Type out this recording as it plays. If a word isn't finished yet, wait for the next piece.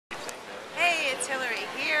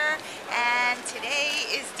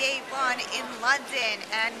in London,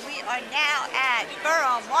 and we are now at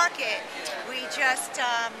Borough Market. We just,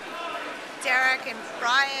 Derek and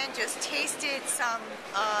Brian just tasted some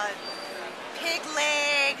pig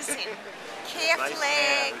legs and calf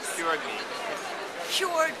legs,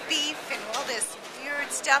 cured beef and all this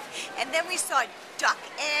weird stuff. And then we saw duck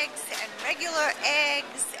eggs and regular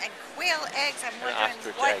eggs and quail eggs. I'm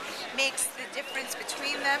wondering what makes the difference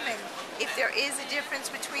between them and if there is a difference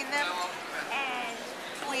between them. And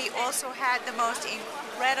we also had the most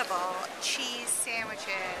incredible cheese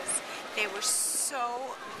sandwiches. They were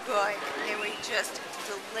so good. They were just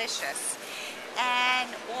delicious. And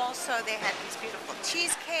also they had these beautiful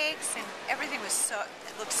cheesecakes, and everything was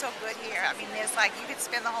it looked so good here. I mean, there's like, you could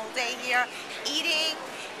spend the whole day here eating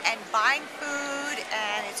and buying food,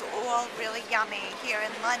 and it's all really yummy here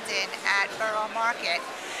in London at Borough Market.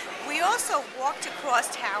 We also walked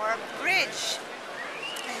across Tower Bridge,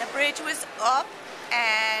 and the bridge was up,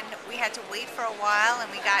 and we had to wait for a while, and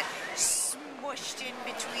we got smushed in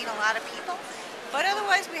between a lot of people. But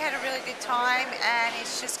otherwise, we had a really good time, and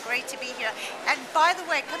it's just great to be here. And by the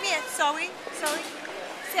way, come here, Zoe. Zoe,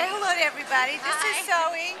 say hello to everybody. This is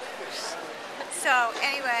Zoe. So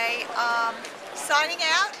anyway, signing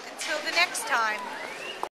out until the next time.